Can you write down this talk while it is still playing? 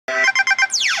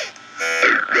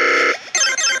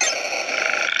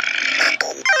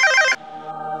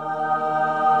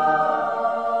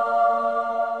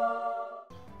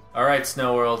Alright,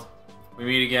 Snow World. We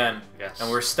meet again. Yes.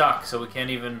 And we're stuck, so we can't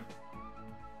even...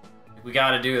 We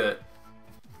gotta do it.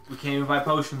 We can't even buy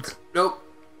potions. Nope.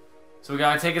 So we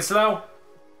gotta take it slow.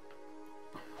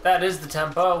 That is the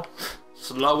tempo.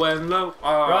 Slow and low.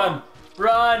 Run!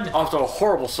 Run! Off to a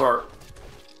horrible start.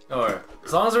 Or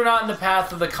as long as we're not in the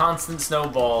path of the constant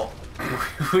snowball,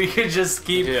 we can just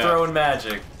keep throwing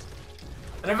magic.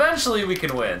 And eventually we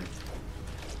can win.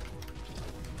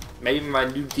 Maybe my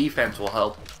new defense will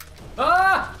help.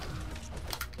 Ah!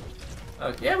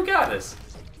 Okay, yeah, we got this.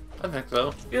 I think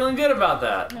so. Feeling good about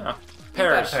that. Yeah. Eat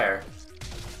Pears. that pear.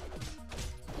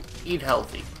 Eat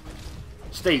healthy.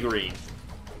 Stay green.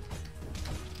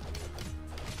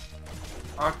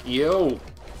 Fuck you.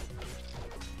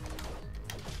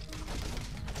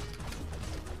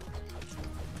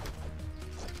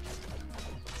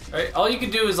 Right, all you can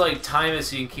do is like time it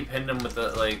so you can keep hitting them with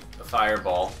the, like a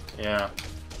fireball. Yeah.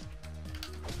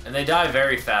 And they die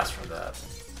very fast from that.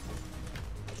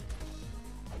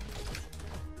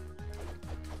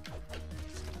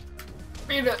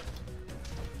 Beat it.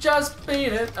 Just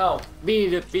beat it. Oh.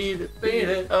 Beat it, beat it, beat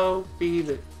it. Oh, beat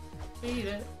it. Beat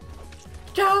it.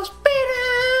 Just beat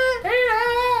it. Beat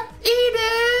it. Eat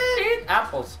it. Eat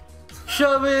apples.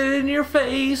 Shove it in your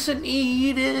face and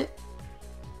eat it.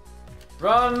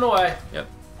 Run away. Yep.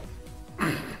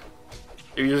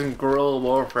 You're using guerrilla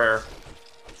warfare.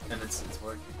 And it's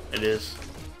working. It is.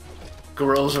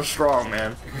 Gorillas are strong,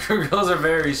 man. Gorillas are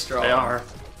very strong. They are.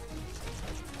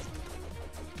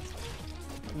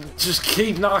 Just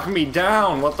keep knocking me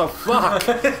down. What the fuck?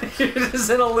 You're just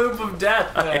in a loop of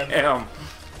death, man. I am.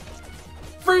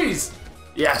 Freeze!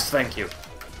 Yes, thank you.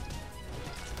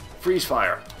 Freeze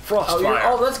fire. Frost fire.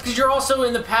 Oh, that's because you're also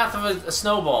in the path of a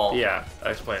snowball. Yeah,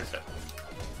 that explains it.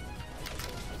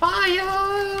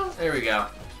 Fire! There we go.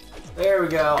 There we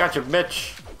go. Gotcha,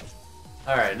 bitch.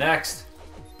 Alright, next.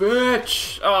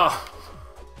 Bitch! Oh.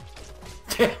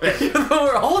 Damn it.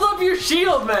 Hold up your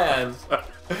shield, man!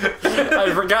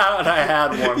 I forgot I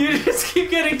had one. You just keep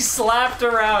getting slapped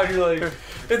around. You're like,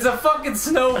 it's a fucking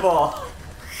snowball.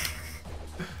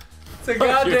 It's a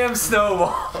goddamn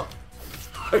snowball.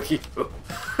 Fuck you.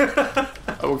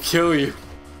 I will kill you.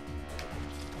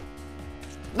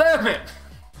 Damn it!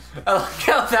 I like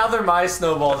how now they're my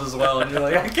snowballs as well, and you're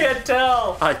like, I can't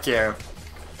tell. I can't.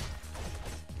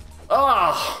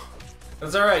 Oh!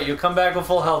 That's alright, you'll come back with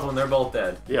full health when they're both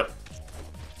dead. Yep.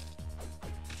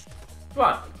 Come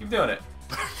on, keep doing it.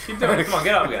 Keep doing it. Come on,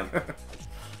 get up again.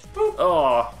 Boop.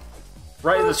 Oh.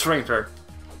 Right in the sphincter.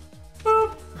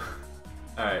 Boop.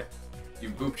 Alright. You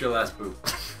booped your last boop.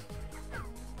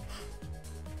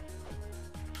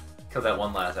 Kill that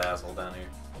one last asshole down here.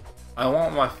 I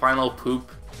want my final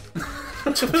poop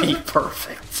to be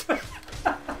perfect.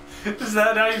 Is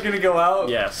that how you're gonna go out?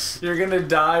 Yes. You're gonna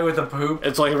die with a poop?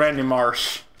 It's like Randy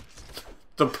Marsh.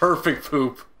 The perfect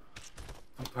poop.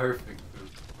 Perfect poop.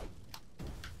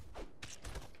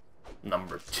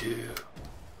 Number 2.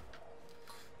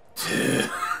 Two.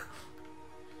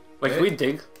 Wait, can we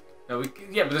dig? No,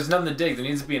 yeah, but there's nothing to dig. There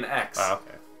needs to be an X. Oh,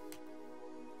 okay.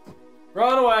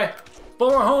 Run away.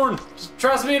 Blow my horn. Just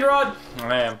trust me and run.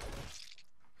 I am.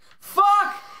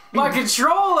 Fuck! My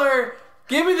controller!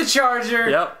 Give me the charger.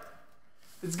 Yep.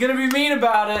 It's gonna be mean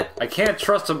about it. I can't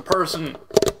trust a person.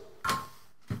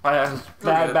 I have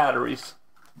bad batteries.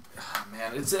 Oh,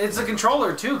 man, it's a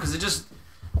controller too, because it just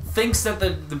thinks that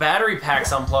the battery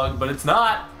pack's unplugged, but it's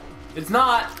not. It's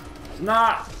not. It's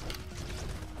not.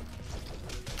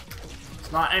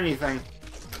 It's not anything.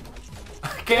 I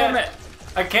can't. Damn it.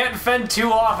 I can't fend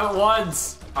two off at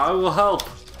once. I will help.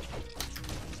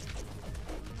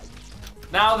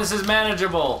 Now this is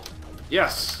manageable.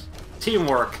 Yes.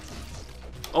 Teamwork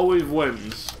always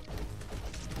wins.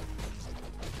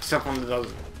 Except when it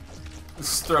doesn't.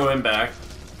 Let's throw him back.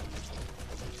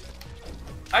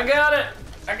 I got it.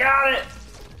 I got it.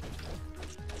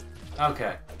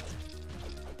 Okay.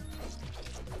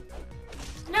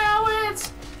 Now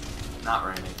it's not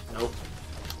raining. Nope.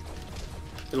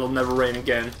 It'll never rain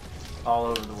again. All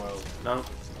over the world. Nope.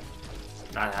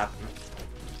 Not happening.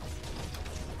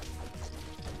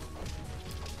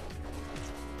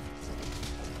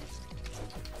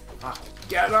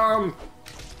 Get 'em!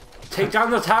 Take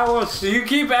down the towers! So you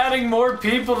keep adding more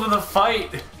people to the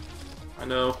fight. I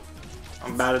know.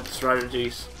 I'm bad at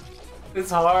strategies.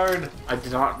 It's hard. I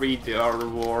did not read The Art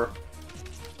of War.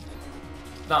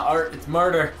 It's not art, it's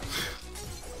murder.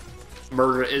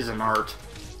 Murder is an art.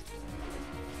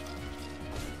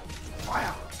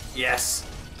 Wow. Yes.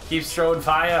 Keep throwing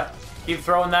fire. Keep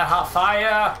throwing that hot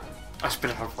fire. I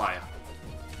spit out fire.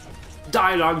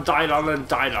 Died on, and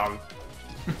died on.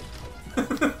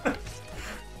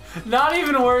 Not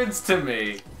even words to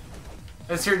me.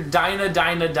 That's your Dyna.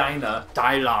 Dylon.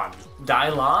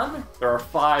 Dylon? There are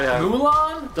 5.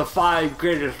 Mulan? The 5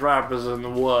 greatest rappers in the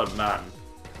world, man.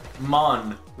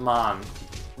 Mon.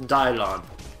 Dylon.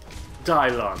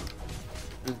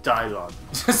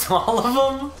 Just all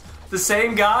of them? The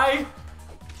same guy?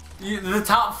 The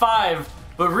top 5.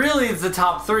 But really it's the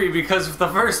top 3 because the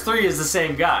first 3 is the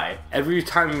same guy. Every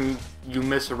time you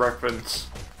miss a reference,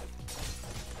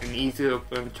 an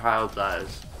Ethiopian child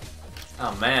dies.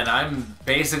 Oh man, I'm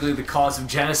basically the cause of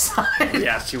genocide.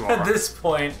 Yes, you are. At this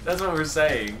point, that's what we're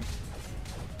saying.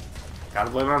 Gotta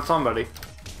blame it on somebody.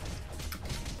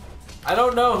 I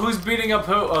don't know who's beating up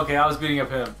who. Okay, I was beating up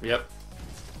him. Yep.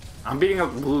 I'm beating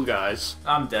up blue guys.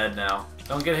 I'm dead now.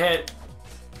 Don't get hit.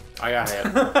 I got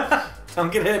hit.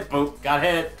 Don't get hit. Boop. Got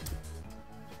hit.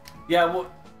 Yeah,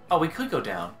 well... Oh, we could go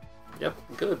down. Yep,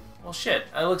 good. Well, shit.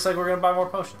 It looks like we're gonna buy more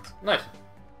potions. Nice.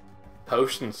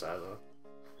 Potion seller.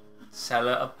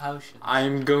 Seller of potions. I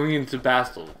am going into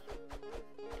battle.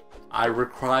 I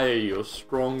require your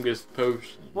strongest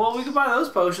potion. Well, we could buy those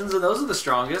potions, and those are the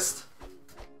strongest.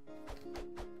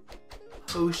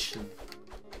 Potion.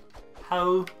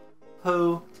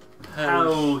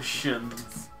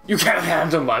 Potions. You can't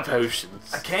handle my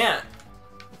potions. I can't.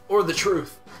 Or the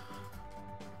truth.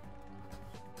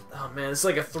 Oh man, it's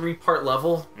like a 3-part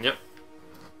level. Yep.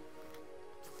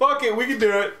 Fuck it, we can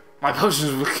do it. My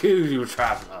potions will kill you,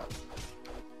 traveler.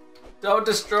 Don't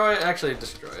destroy it. Actually,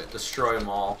 destroy it. Destroy them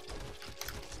all.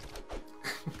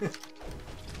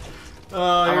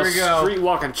 Oh, here we go. I'm a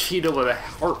street-walking cheetah with a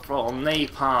heart full of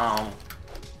napalm.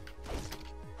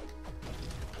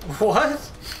 What?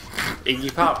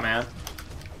 Iggy Pop, man.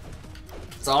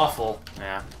 It's awful.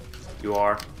 Yeah, you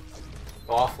are.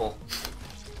 Awful.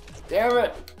 Damn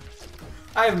it.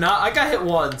 I have not. I got hit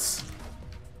once.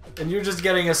 And you're just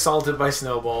getting assaulted by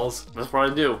snowballs. That's what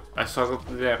I do. I suck up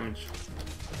the damage.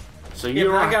 So Yeah,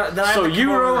 you but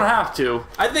don't, have to.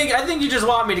 I think you just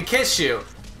want me to kiss you.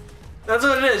 That's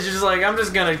what it is. You're just like, I'm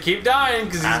just gonna keep dying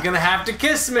because he's gonna have to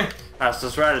kiss me. That's the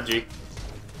strategy.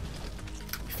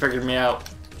 You figured me out.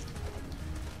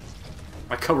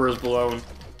 My cover is blown.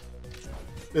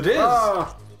 It is.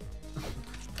 Ah.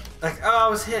 Like, oh, I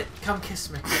was hit. Come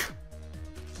kiss me.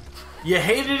 You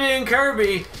hated it in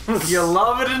Kirby. You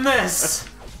love it in this.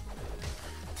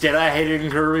 Did I hate it in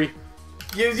Kirby?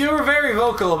 You were very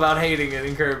vocal about hating it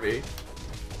in Kirby.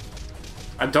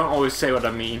 I don't always say what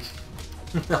I mean.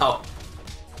 No.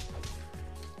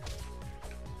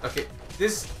 Okay,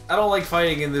 I don't like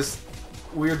fighting in this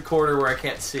weird corner where I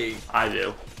can't see. I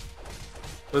do.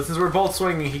 But since we're both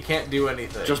swinging, he can't do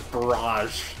anything. Just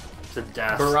barrage to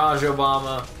death. Barrage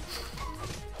Obama.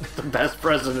 The best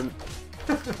president.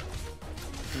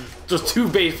 Just 2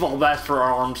 baseball bats for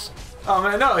arms. Oh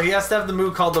man, no, he has to have the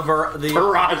move called the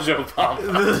Barrage Obama.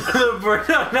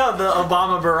 the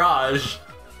Obama Barrage.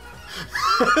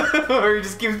 Where he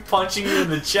just keeps punching you in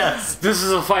the chest. This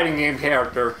is a fighting game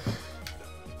character.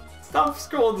 Stop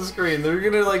scrolling the screen. They're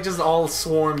gonna like just all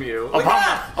swarm you. Like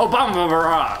Obama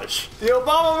Barrage. The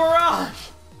Obama Barrage.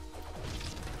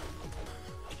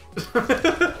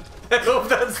 I hope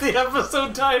that's the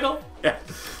episode title. Yeah.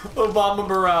 Obama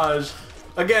Barrage.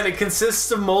 Again, it consists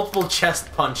of multiple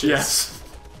chest punches. Yes.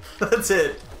 That's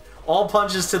it. All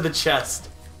punches to the chest.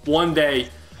 One day,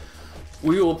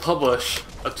 we will publish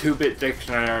a 2-bit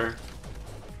dictionary.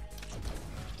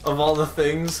 Of all the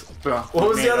things. What What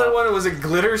was the other one? Was it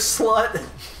Glitter Slut?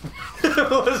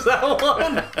 What was that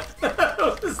one?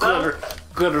 What was that?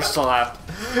 Glitter slap.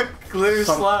 Glitter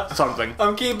Slut. Something.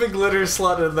 I'm keeping Glitter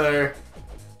Slut in there.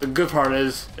 The good part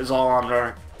is all on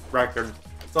the record.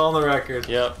 It's all on the record.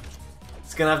 Yep.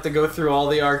 It's gonna have to go through all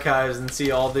the archives and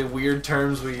see all the weird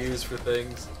terms we use for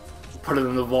things. Put it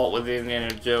in the vault with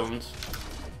Indiana Jones.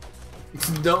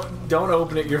 Don't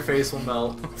open it, your face will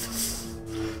melt.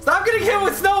 Stop getting hit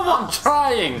with snowballs! I'm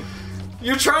trying!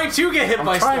 You're trying to get hit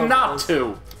by snowballs. I'm trying not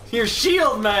to! Your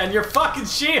shield, man! Your fucking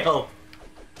shield!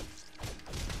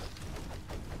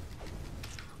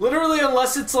 Literally,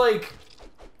 unless it's like...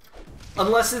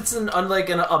 Unless it's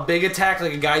a big attack,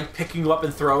 like a guy picking you up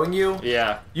and throwing you.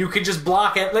 Yeah. You could just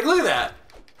block it. Like, look at that!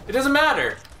 It doesn't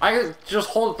matter. I could just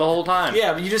hold it the whole time.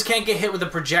 Yeah, but you just can't get hit with a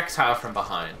projectile from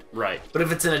behind. Right. But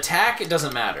if it's an attack, it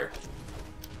doesn't matter.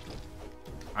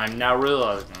 I'm now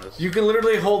realizing this. You can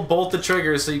literally hold both the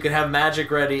triggers so you can have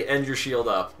magic ready and your shield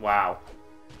up. Wow.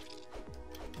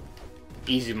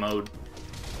 Easy mode.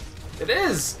 It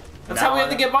is! That's Now how we have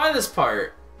to get by this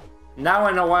part. Now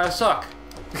I know why I suck.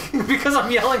 Because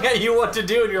I'm yelling at you what to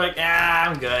do and you're like,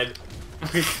 I'm good.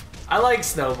 I like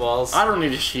snowballs. I don't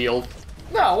need a shield.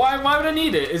 No, why would I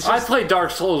need it? It's just... I play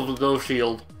Dark Souls with no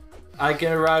shield. I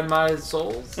can ride my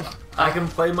souls. I can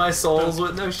play my souls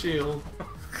with no shield.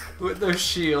 With no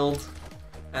shield.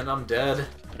 And I'm dead.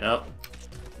 Yep.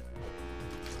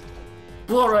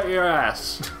 Blow right your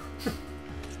ass.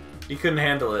 You couldn't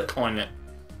handle it. Coin it.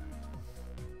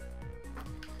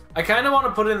 I kind of want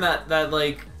to put in that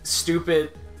like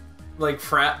stupid like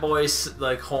frat boy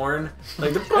like horn,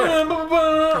 like the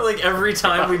like every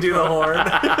time we do the horn.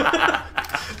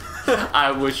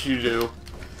 I wish you do.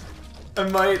 I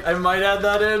might add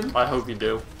that in. I hope you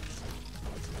do.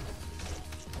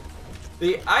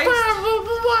 The ice.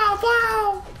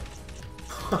 Wow!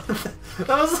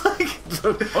 That was like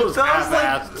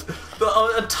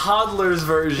a toddler's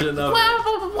version of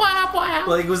it.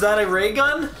 Like, was that a ray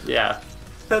gun? Yeah.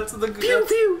 That's the pew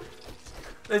pew.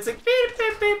 It's like beep,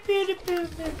 beep, beep, beep,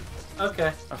 beep, beep.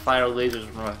 Okay. I fire lasers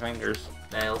from my fingers.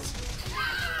 Nails.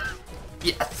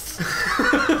 Yes.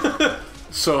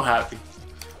 So happy.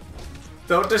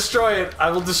 Don't destroy it. I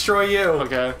will destroy you.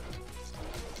 Okay.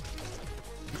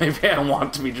 Maybe I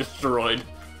want to be destroyed.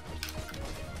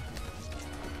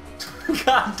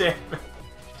 God damn it.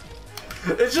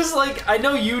 It's just like, I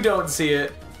know you don't see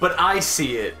it, but I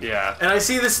see it. Yeah. And I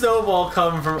see the snowball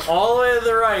come from all the way to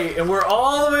the right, and we're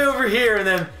all the way over here, and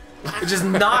then it just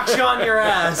knocks you on your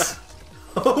ass.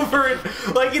 Over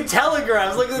it, like in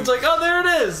telegrams. Like, it's like, oh, there it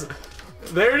is.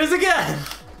 There it is again.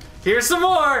 Here's some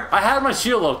more. I had my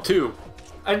shield up too.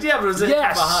 Yeah, but it was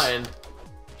behind.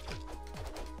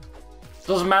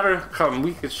 Doesn't matter, 'cause I'm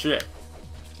weak as shit.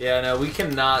 Yeah, no, we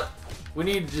cannot. We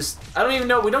need just. I don't even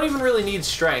know. We don't even really need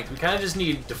strength. We kind of just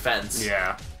need defense.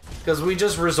 Yeah. Because we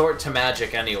just resort to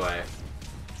magic anyway.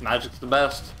 Magic's the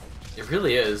best. It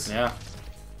really is. Yeah.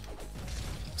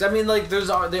 I mean, like,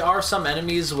 there are some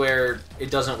enemies where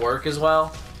it doesn't work as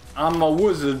well. I'm a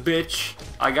wizard, bitch.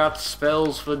 I got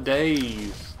spells for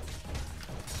days.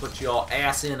 Put your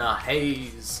ass in a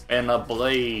haze And a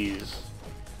blaze.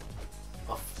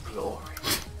 of glory.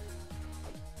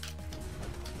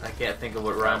 I can't think of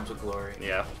what rhymes with glory.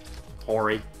 Yeah.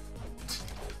 Corey.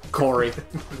 Corey.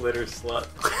 Glitter slut.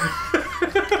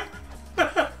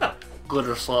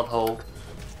 Glitter slut hole.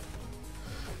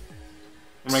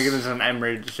 We're making this an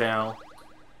M-rated channel.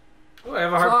 Oh, I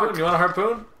have a harpoon. Fuck. You want a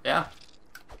harpoon? Yeah.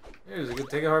 Here's a good.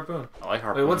 Take a harpoon. I like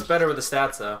harpoons. Wait, what's better with the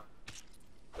stats though?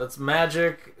 That's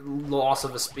magic, loss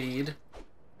of a speed,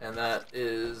 and that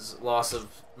is loss of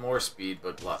more speed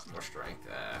but a lot more strength.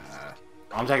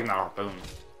 I'm taking the harpoon.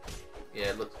 Yeah,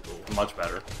 it looks cool. Much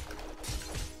better.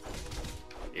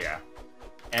 Yeah.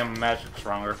 And magic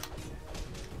stronger.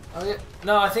 Oh yeah.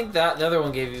 No, I think that the other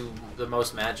one gave you the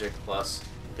most magic plus.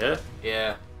 Did it?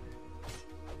 Yeah.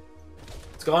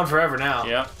 It's gone forever now.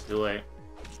 Yeah. Too late.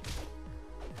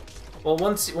 Well,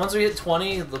 once we hit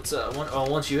 20, let's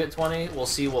once you hit 20, we'll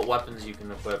see what weapons you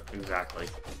can equip. Exactly.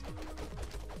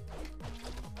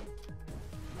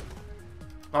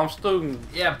 I'm still...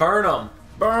 Yeah, burn them.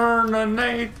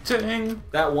 Burninating.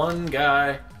 That one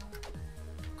guy.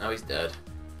 Now he's dead.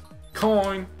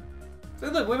 Coin. So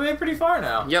look, we made it pretty far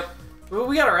now. Yep.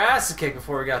 We got our asses kicked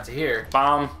before we got to here.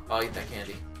 Bomb. I'll eat that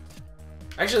candy.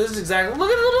 Actually, this is exactly. Look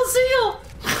at the little seal.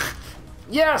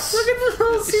 Yes. Look at the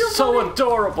little seal. It's so buddy.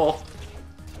 adorable.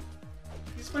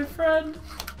 He's my friend.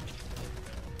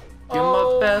 You're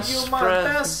my best you're my friend.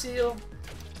 best seal.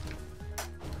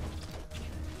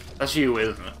 That's you,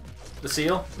 isn't it? The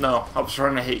seal? No, I was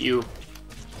trying to hit you.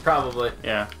 Probably.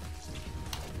 Yeah.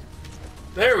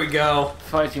 There we go.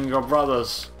 Fighting your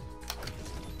brothers.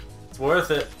 It's worth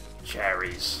it.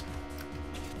 Cherries.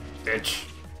 Bitch.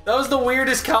 That was the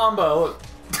weirdest combo.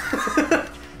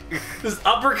 Just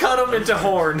uppercut him into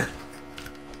horn.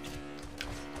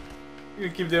 You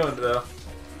can keep doing it though.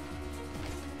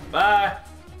 Bye.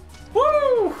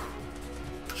 Woo!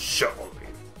 Show me.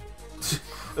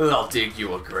 I'll dig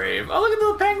you a grave. Oh, look at the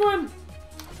little penguin.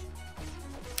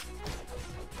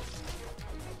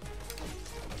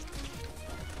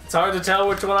 It's hard to tell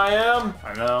which one I am.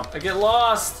 I know. I get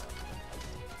lost.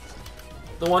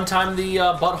 The one time the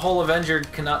Butthole Avenger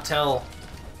cannot tell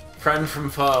friend from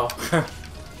foe.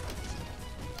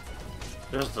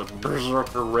 There's the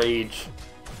berserker rage.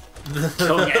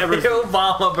 Killing The everything.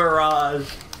 Obama barrage.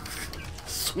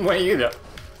 Swinging it.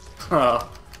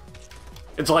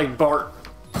 It's like Bart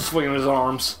swinging his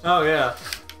arms. Oh yeah.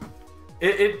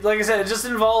 It like I said, it just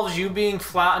involves you being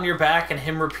flat on your back and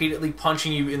him repeatedly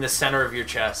punching you in the center of your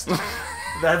chest.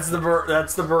 That's the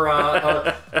barrage.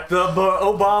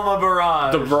 Obama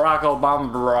barrage. The Barack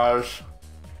Obama barrage.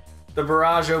 The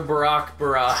barrage o Barack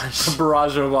barrage. The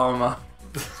barrage Obama.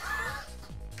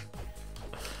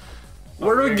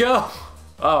 Where do we go?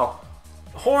 Oh.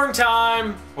 Horn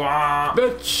time. Wah.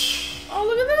 Bitch. Oh,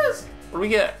 look at this. What do we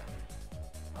get?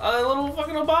 A little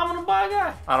fucking abominable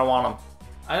guy. I don't want him.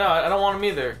 I know, I don't want him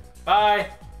either. Bye.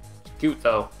 Cute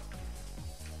though.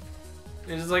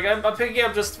 It's just like, I'm picking you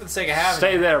up just for the sake of having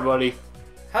Stay you. there, buddy.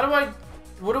 How do I...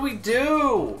 What do we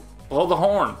do? Blow the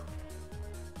horn.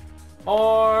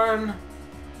 Horn.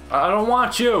 I don't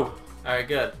want you. Alright,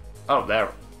 good. Oh, there.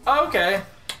 Oh, okay.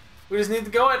 We just need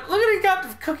to go in. Look at it, he got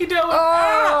the cookie dough.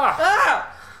 Ah!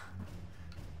 Ah!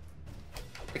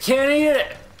 I can't eat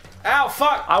it. Ow,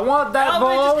 fuck. I want that Help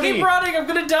me, just bologna. keep running, I'm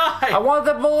gonna die. I want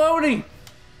that bologna.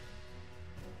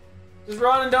 Just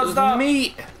run and don't There's stop.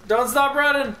 meat. Don't stop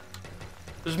running.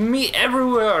 There's meat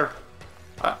everywhere.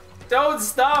 Don't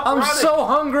stop I'm running. so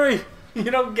hungry. You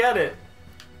don't get it.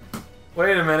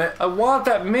 Wait a minute. I want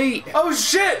that meat. Oh,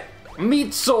 shit.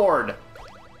 Meat sword.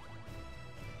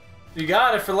 You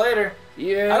got it for later.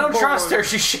 Yeah. I don't boy. trust her.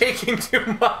 She's shaking too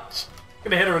much. I'm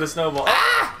gonna hit her with a snowball.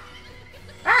 Ah!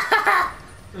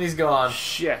 And he's gone.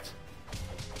 Shit.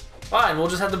 Fine, we'll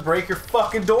just have to break your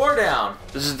fucking door down.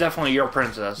 This is definitely your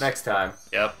princess. Next time.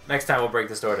 Yep. Next time we'll break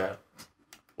this door down.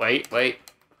 Wait. Break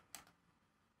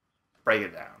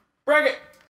it down. Break it!